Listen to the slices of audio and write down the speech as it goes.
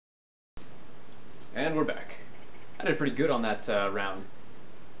And we're back. I did pretty good on that round.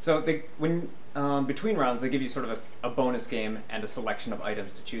 So between rounds, they give you sort of a bonus game and a selection of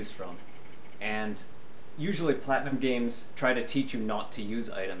items to choose from. And usually Platinum games try to teach you not to use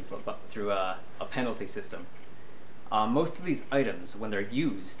items through a penalty system. Most of these items, when they're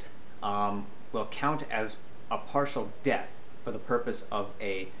used, will count as a partial death for the purpose of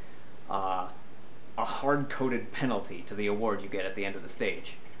a hard-coded penalty to the award you get at the end of the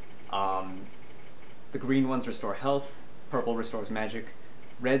stage. The green ones restore health, purple restores magic,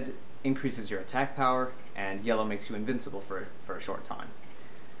 red increases your attack power, and yellow makes you invincible for a short time.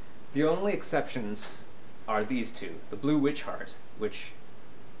 The only exceptions are these two. The blue witch heart, which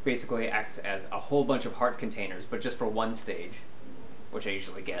basically acts as a whole bunch of heart containers, but just for one stage, which I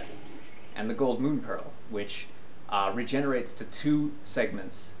usually get. And the gold moon pearl, which regenerates to 2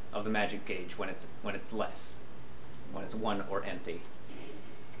 segments of the magic gauge when it's less, when it's 1 or empty.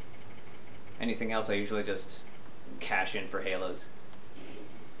 Anything else I usually just cash in for halos.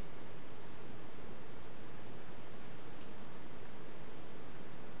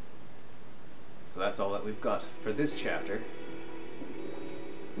 So that's all that we've got for this chapter.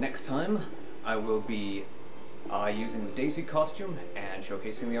 Next time, I will be using the Daisy costume and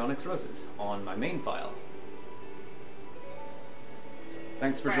showcasing the Onyx Roses on my main file. So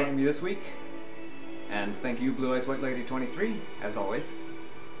thanks for joining me this week, and thank you, Blue Eyes White Lady 23, as always.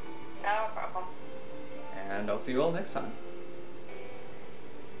 No problem. And I'll see you all next time.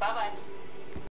 Bye-bye.